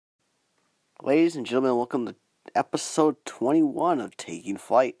Ladies and gentlemen, welcome to episode 21 of Taking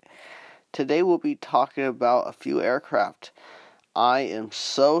Flight. Today we'll be talking about a few aircraft. I am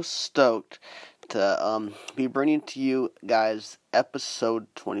so stoked to be bringing to you guys episode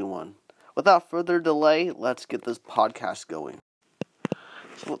 21. Without further delay, let's get this podcast going.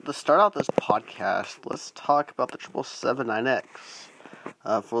 So to start out this podcast, let's talk about the 777-9X.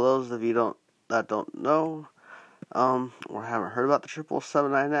 For those of you that don't know or haven't heard about the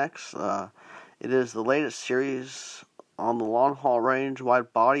 777-9X, it is the latest series on the long-haul range,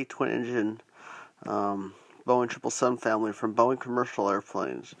 wide-body, twin-engine Boeing 777 family from Boeing Commercial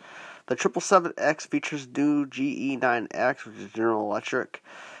Airplanes. The 777X features new GE9X, which is General Electric,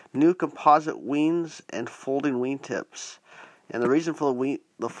 new composite wings, and folding wingtips. And the reason for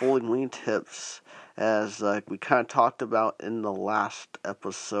the folding wingtips, as we kind of talked about in the last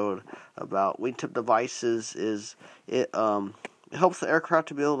episode about wingtip devices, is it helps the aircraft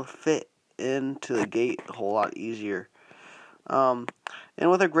to be able to fit into the gate a whole lot easier. And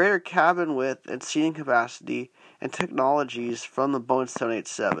with a greater cabin width and seating capacity and technologies from the Boeing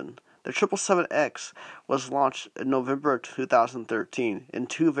 787, the 777X was launched in November of 2013 in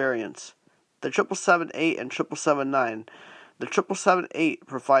two variants, the 777-8 and 777-9. The 777-8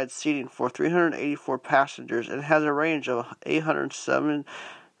 provides seating for 384 passengers and has a range of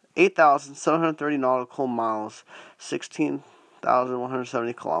 8,730 nautical miles,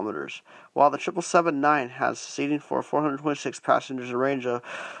 16,170 kilometers, while the 777-9 has seating for 426 passengers and a range of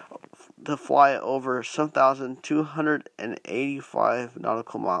to fly over 7,285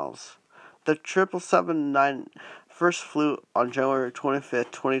 nautical miles. The 777-9 first flew on January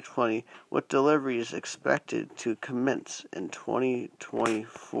 25th, 2020, with deliveries expected to commence in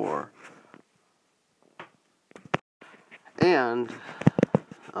 2024. And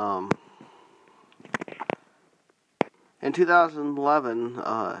in 2011,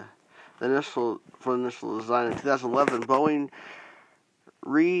 the initial design in 2011, Boeing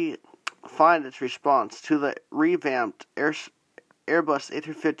refined its response to the revamped Airbus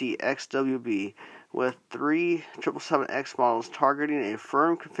A350 XWB with three 777X models targeting a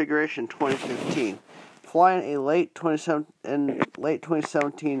firm configuration in 2015, flying in late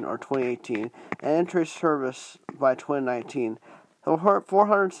 2017 or 2018, and entering service by 2019. The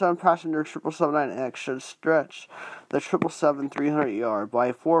 407-passenger 777-9X should stretch the 777-300ER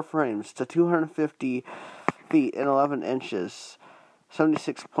by 4 frames to 250 feet and 11 inches,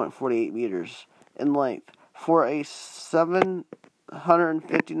 76.48 meters, in length, for a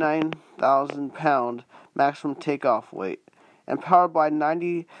 759,000-pound maximum takeoff weight, and powered by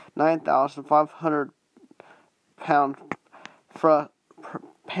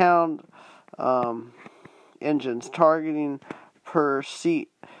 99,500-pound engines, targeting per seat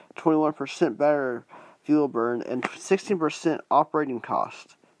 21% better fuel burn and 16% operating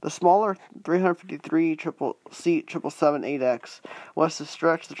cost. The smaller 353 seat 777-8X was to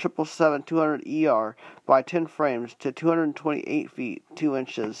stretch the 777-200ER by 10 frames to 228 feet 2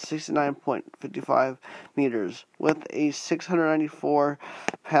 inches, 69.55 meters, with a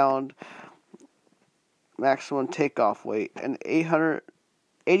 694-pound maximum takeoff weight and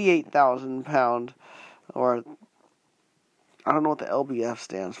 88,000-pound, or I don't know what the LBF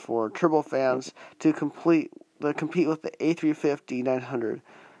stands for, turbofans to compete with the A350-900.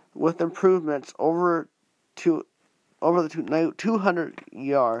 With improvements over the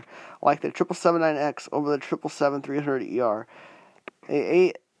 200ER, like the 777-9X over the 777-300ER.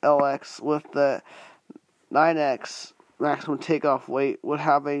 A 8LX with the 9X maximum takeoff weight would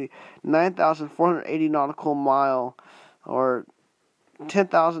have a 9,480 nautical mile, or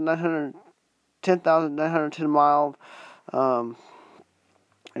 10,910 mile, and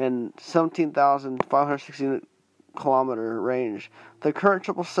 17,560 kilometer range. The current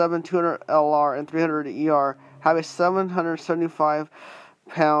 777-200LR and 300ER have a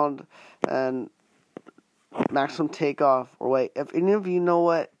 775-pound and maximum takeoff or weight. If any of you know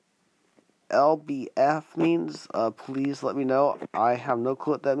what LBF means, please let me know. I have no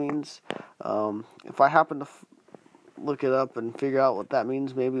clue what that means. If I happen to look it up and figure out what that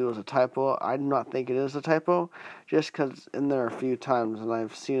means, maybe it was a typo. I do not think it is a typo, just because it's in there a few times and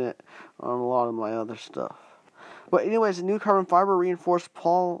I've seen it on a lot of my other stuff. But anyways, a new carbon fiber reinforced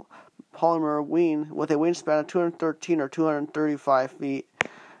polymer wing with a wingspan of 213 or 235 feet,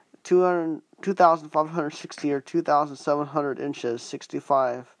 2,560 or 2,700 inches,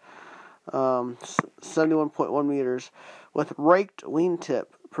 71.1 meters, with raked wingtip,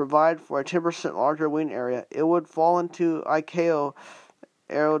 provide for a 10% larger wing area. It would fall into ICAO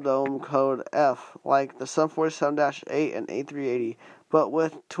Aerodome Code F, like the 747-8 and A380, but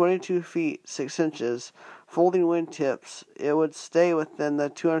with 22 feet 6 inches, Folding wingtips, it would stay within the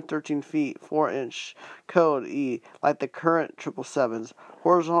 213 feet 4-inch code E, like the current 777s.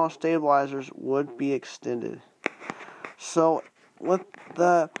 Horizontal stabilizers would be extended. So, with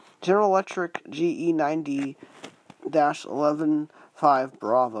the General Electric GE90-115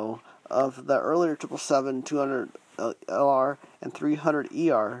 Bravo of the earlier 777-200 LR and 300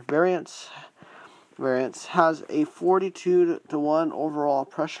 ER variants has a 42-to-1 overall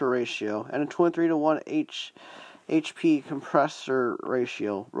pressure ratio and a 23-to-1 HP compressor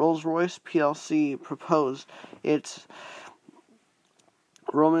ratio. Rolls-Royce plc proposed its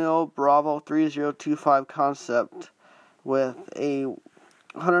Romeo Bravo 3025 concept with a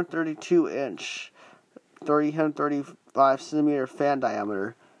 132-inch, 335-centimeter fan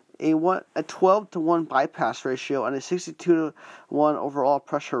diameter, a 12-to-1 bypass ratio, and a 62-to-1 overall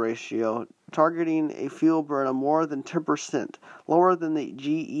pressure ratio, targeting a fuel burn of more than 10% lower than the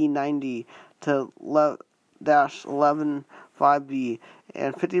GE90-115B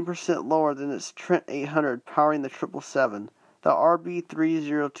and 15% lower than its Trent 800 powering the 777. The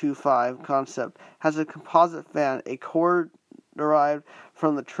RB3025 concept has a composite fan, a core derived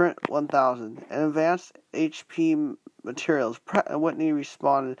from the Trent 1000, and advanced HP materials. Pratt & Whitney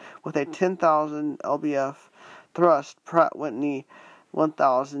responded with a 10,000 lbf thrust Pratt & Whitney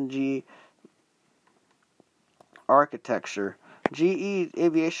 1000G architecture. GE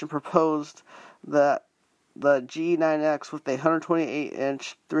Aviation proposed that the G9X with a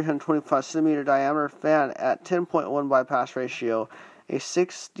 128-inch, 325-centimeter diameter fan at 10.1 bypass ratio, a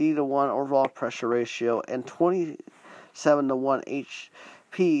 60-to-1 overall pressure ratio, and 27-to-1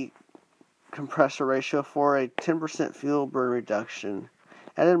 HP compressor ratio for a 10% fuel burn reduction.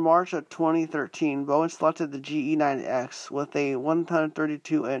 And in March of 2013, Boeing selected the GE9X with a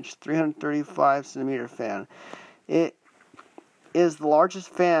 132-inch, 335-centimeter fan. It is the largest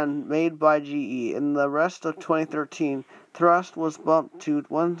fan made by GE. In the rest of 2013, thrust was bumped to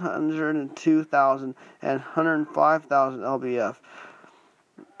 102,000 and 105,000 lbf.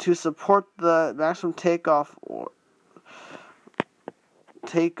 To support the maximum takeoff,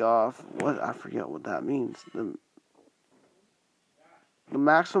 I forget what that means. The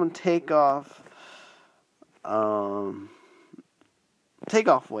maximum takeoff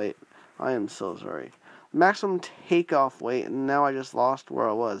weight. I am so sorry. Maximum takeoff weight, and now I just lost where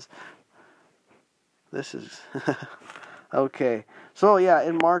I was. This is okay. So yeah,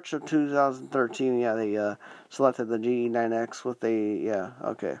 in March of 2013, they selected the GE9X with a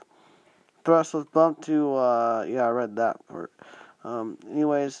thrust was bumped to I read that part.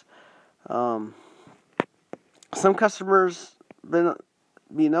 Anyways, some customers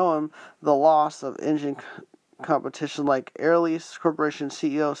be knowing the loss of engine competition, like Airlease Corporation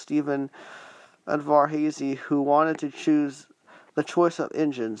CEO Stephen Advar-Hazy, who wanted to choose the choice of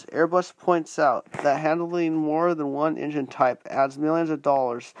engines. Airbus points out that handling more than one engine type adds millions of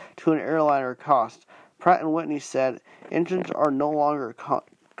dollars to an airliner cost. Pratt & Whitney said, engines are no longer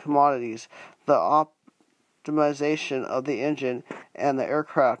commodities. The optimization of the engine and the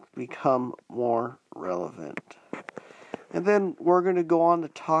aircraft become more relevant. And then we're going to go on to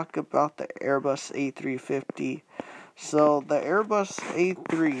talk about the Airbus A350. So the Airbus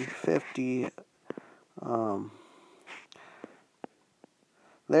A350,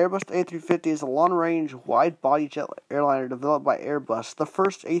 the Airbus A350 is a long-range, wide-body jet airliner developed by Airbus, the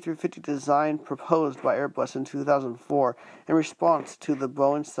first A350 design proposed by Airbus in 2004 in response to the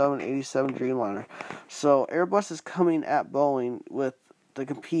Boeing 787 Dreamliner. So Airbus is coming at Boeing to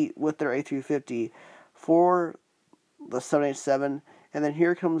compete with their A350 for the 787, and then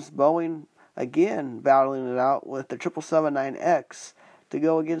here comes Boeing again battling it out with the 777-9X to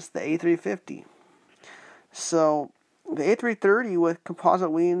go against the A350. So the A330 with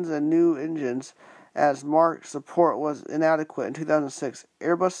composite wings and new engines as marked support was inadequate in 2006.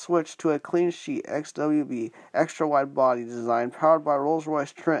 Airbus switched to a clean sheet XWB extra wide body design powered by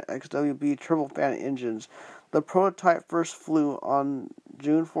Rolls-Royce Trent XWB turbofan engines. The prototype first flew on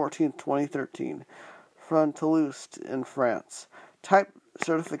June 14, 2013 from Toulouse in France. Type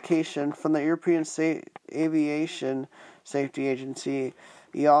certification from the European Aviation Safety Agency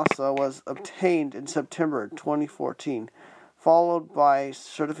EASA was obtained in September 2014, followed by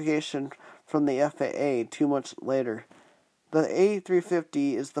certification from the FAA 2 months later. The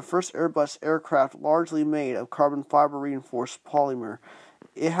A350 is the first Airbus aircraft largely made of carbon fiber reinforced polymer.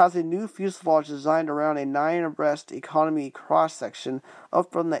 It has a new fuselage designed around a 9-abreast economy cross-section,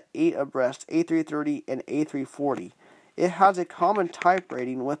 up from the 8-abreast A330 and A340. It has a common type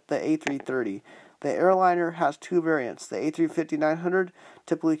rating with the A330. The airliner has two variants. The A350-900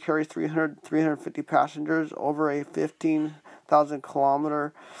 typically carries 300-350 passengers over a 15,000 5,000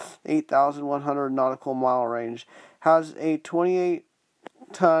 kilometer, 8,100 nautical mile range. Has a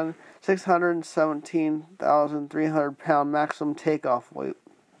 28-ton, 617,300 pound maximum takeoff weight.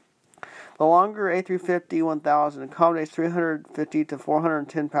 The longer A350-1000 accommodates 350 to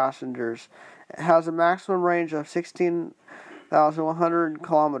 410 passengers. It has a maximum range of 16,100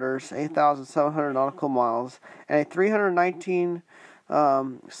 kilometers, 8,700 nautical miles, and a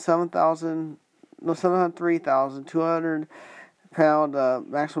 703,200 pound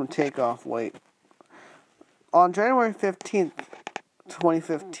maximum takeoff weight. On January 15th,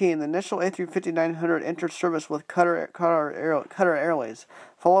 2015, the initial A350-900 entered service with Qatar Airways,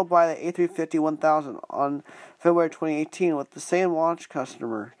 followed by the A350-1000 on February 2018 with the same launch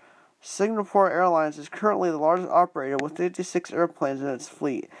customer. Singapore Airlines is currently the largest operator with 56 airplanes in its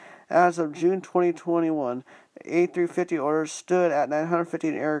fleet. As of June 2021, A350 orders stood at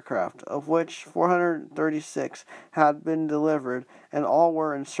 915 aircraft, of which 436 had been delivered, and all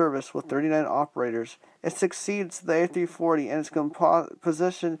were in service with 39 operators. It succeeds the A340 in its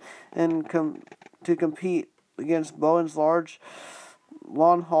position to compete against Boeing's large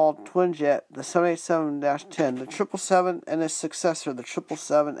long-haul twin-jet, the 787-10, the 777, and its successor, the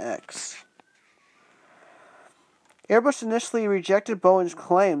 777X. Airbus initially rejected Boeing's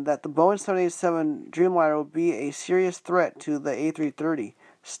claim that the Boeing 787 Dreamliner would be a serious threat to the A330,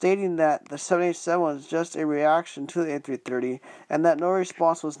 stating that the 787 was just a reaction to the A330 and that no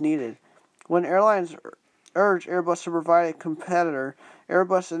response was needed. When airlines urged Airbus to provide a competitor,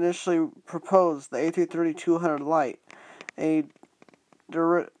 Airbus initially proposed the A330-200 Lite, a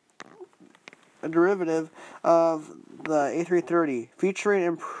derivative of the A330, featuring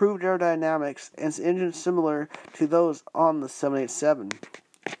improved aerodynamics and engines similar to those on the 787.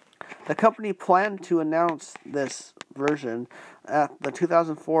 The company planned to announce this version at the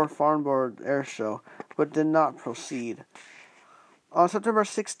 2004 Farnborough Air Show, but did not proceed. On September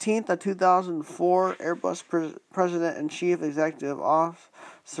 16th of 2004, Airbus President and Chief Executive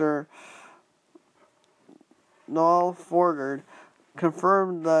Officer Noel Forgard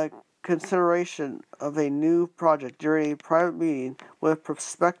confirmed the consideration of a new project during a private meeting with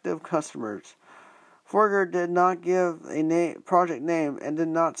prospective customers. Forgard did not give a project name and did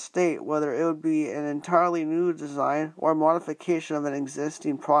not state whether it would be an entirely new design or a modification of an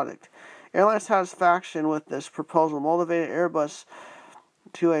existing product. Airline satisfaction with this proposal motivated Airbus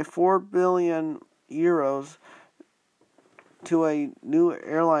to a €4 billion to a new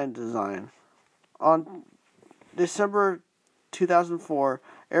airline design. On December 2004,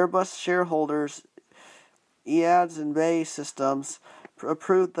 Airbus shareholders EADS and BAE Systems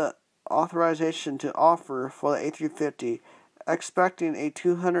approved the authorization to offer for the A350, expecting a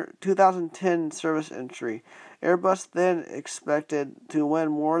 2010 service entry. Airbus then expected to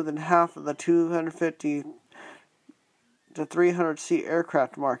win more than half of the 250 to 300-seat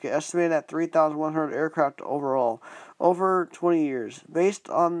aircraft market, estimated at 3,100 aircraft overall, over 20 years. Based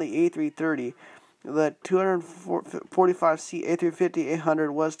on the A330, the 245-seat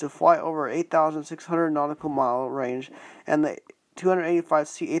A350-800 was to fly over 8,600 nautical mile range, and the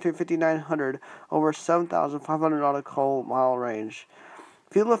 285-seat A350-900 over 7,500 nautical mile range.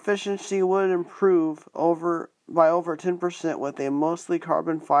 Fuel efficiency would improve by over 10% with a mostly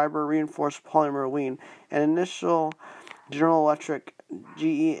carbon fiber reinforced polymer wing and initial General Electric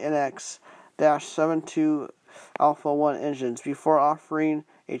GE-NX-72 Alpha 1 engines before offering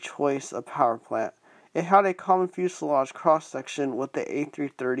a choice of power plant. It had a common fuselage cross-section with the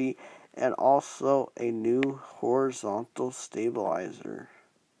A330 and also a new horizontal stabilizer.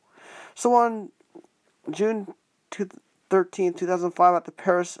 So on June 13, 2005 at the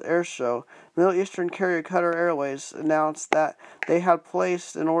Paris Air Show, Middle Eastern carrier Qatar Airways announced that they had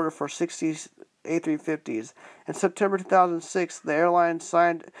placed an order for 60 A350s. In September 2006, the airline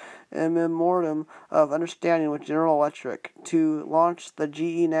signed a memorandum of understanding with General Electric to launch the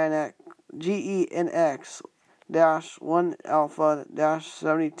GE-NX-1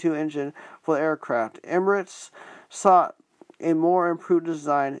 Alpha-72 engine for the aircraft. Emirates sought a more improved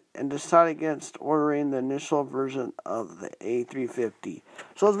design and decided against ordering the initial version of the A350.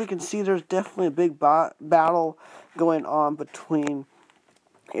 So as we can see, there's definitely a big battle going on between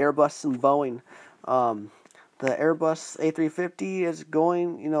Airbus and Boeing. The Airbus A350 is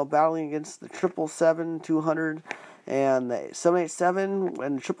battling against the 777-200 and the 787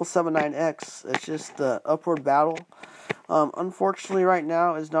 and 777-9X. It's just the upward battle. Unfortunately, right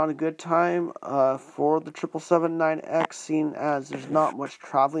now is not a good time for the 777-9X, seeing as there's not much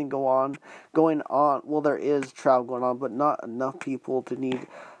traveling going on. Well, there is travel going on, but not enough people to need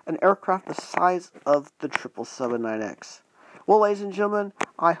an aircraft the size of the 777-9X. Well, ladies and gentlemen,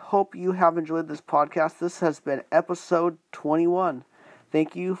 I hope you have enjoyed this podcast. This has been episode 21.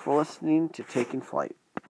 Thank you for listening to Taking Flight.